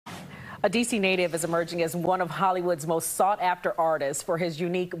A DC native is emerging as one of Hollywood's most sought-after artists for his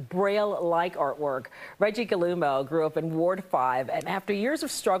unique braille-like artwork. Reggie Gillumo grew up in Ward 5, and after years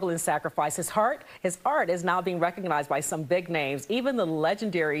of struggle and sacrifice, his art is now being recognized by some big names, even the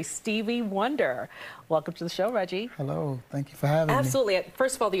legendary Stevie Wonder. Welcome to the show, Reggie. Hello. Thank you for having me. Absolutely.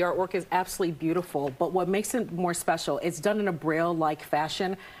 First of all, the artwork is absolutely beautiful, but what makes it more special, it's done in a braille-like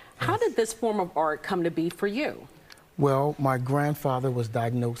fashion. How did this form of art come to be for you? Well, my grandfather was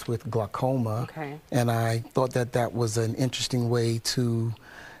diagnosed with glaucoma, and I thought that that was an interesting way to,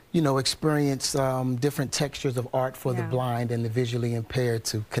 experience different textures of art for the blind and the visually impaired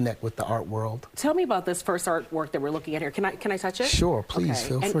to connect with the art world. Tell me about this first artwork that we're looking at here. Can I touch it? Sure, please,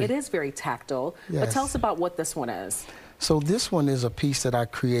 feel free. And it is very tactile, but tell us about what this one is. So this one is a piece that I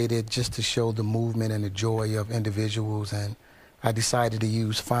created just to show the movement and the joy of individuals, and I decided to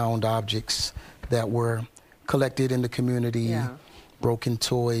use found objects that were collected in the community, broken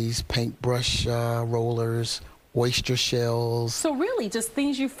toys, paintbrush rollers, oyster shells. So really, just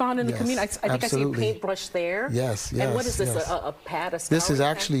things you found in the community. I think I see a paintbrush there. Yes. And what is this, a pad, a scouring This is pad?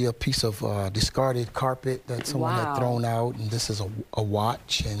 actually a piece of discarded carpet that someone had thrown out, and this is a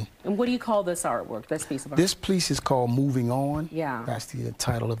watch. And what do you call this artwork, this piece of art? This piece is called Moving On. Yeah. That's the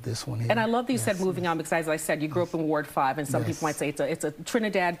title of this one here. And I love that you said Moving On, because as I said, you grew up in Ward 5, and some people might say it's a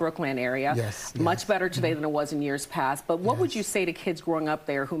Trinidad, Brooklyn area. Much better today than it was in years past. But what would you say to kids growing up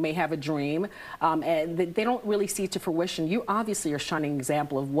there who may have a dream and they don't really see it to fruition? You obviously are a shining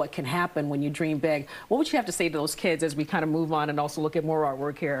example of what can happen when you dream big. What would you have to say to those kids as we kind of move on and also look at more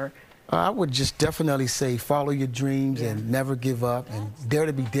artwork here? I would just definitely say follow your dreams and never give up and dare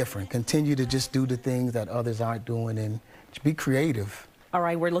to be different. Continue to just do the things that others aren't doing and be creative. All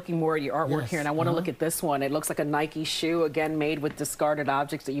right, we're looking more at your artwork here, and I want to look at this one. It looks like a Nike shoe, again, made with discarded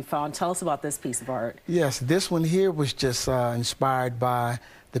objects that you found. Tell us about this piece of art. Yes, this one here was just inspired by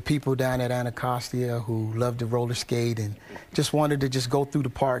the people down at Anacostia who loved to roller skate and just wanted to just go through the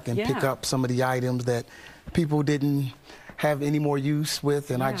park and pick up some of the items that people didn't have any more use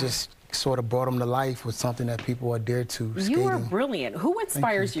with, and I just sort of brought them to life with something that people adhere to. Skating. You are brilliant. Who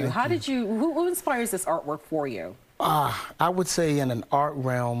inspires you? How did you? Who inspires this artwork for you? I would say in an art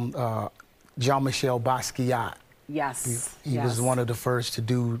realm, Jean-Michel Basquiat. Yes. He was one of the first to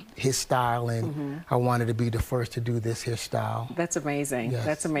do his style, and I wanted to be the first to do this hairstyle. That's amazing.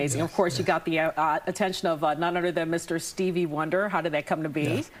 That's amazing. Of course, you got the attention of none other than Mr. Stevie Wonder. How did that come to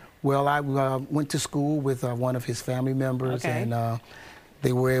be? Well, I went to school with one of his family members, and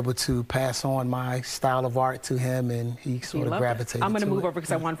they were able to pass on my style of art to him, and he sort of gravitated to it. I'm going to move over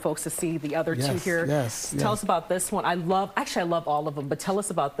because I want folks to see the other two here. Tell us about this one. I love all of them, but tell us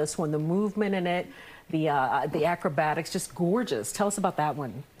about this one, the movement in it, the acrobatics, just gorgeous. Tell us about that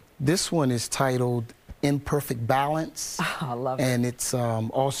one. This one is titled Imperfect Balance. I love it. And it's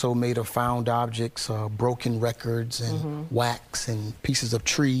also made of found objects, broken records and wax and pieces of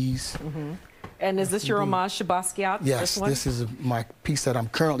trees. And is this your homage to Basquiat? Yes, this is my piece that I'm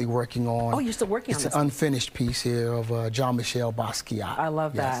currently working on. Oh, you're still working on this? It's an unfinished piece here of Jean-Michel Basquiat. I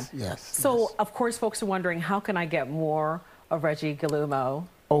love that. So, of course, folks are wondering, how can I get more of Reggie Gillumo?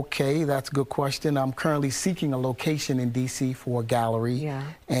 Okay, that's a good question. I'm currently seeking a location in D.C. for a gallery.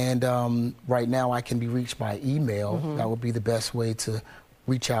 And right now I can be reached by email. That would be the best way to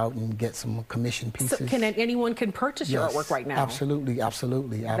reach out and get some commissioned pieces. So anyone can purchase your artwork right now? Absolutely. That's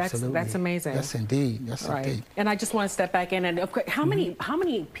amazing. Yes, indeed. Yes, indeed. And I just want to step back in and how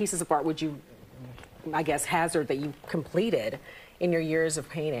many pieces of art would you, I guess, hazard that you completed in your years of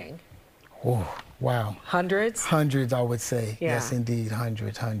painting? Oh, wow. Hundreds? Hundreds, I would say. Yes, indeed.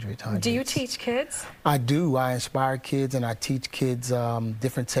 Hundreds. Do you teach kids? I do. I inspire kids and I teach kids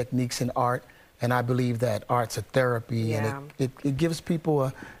different techniques in art. And I believe that art's a therapy, and it gives people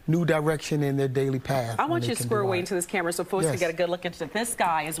a new direction in their daily path. I want you to square away into this camera so folks can get a good look into it. This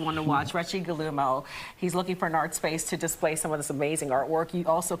guy is one to watch, Reggie Gillumo. He's looking for an art space to display some of this amazing artwork. You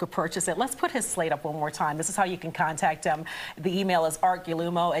also could purchase it. Let's put his slate up one more time. This is how you can contact him. The email is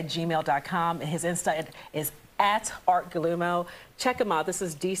artgillumo@gmail.com. His Insta is @ArtGillumo. Check him out. This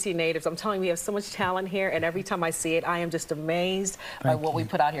is DC Natives. I'm telling you, we have so much talent here, and every time I see it, I am just amazed by what we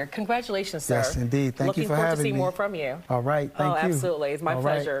put out here. Congratulations, sir. Yes, indeed. Thank you for having me. Looking forward to see more from you. All right. Thank you. Oh, absolutely. It's my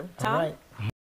pleasure. Tom?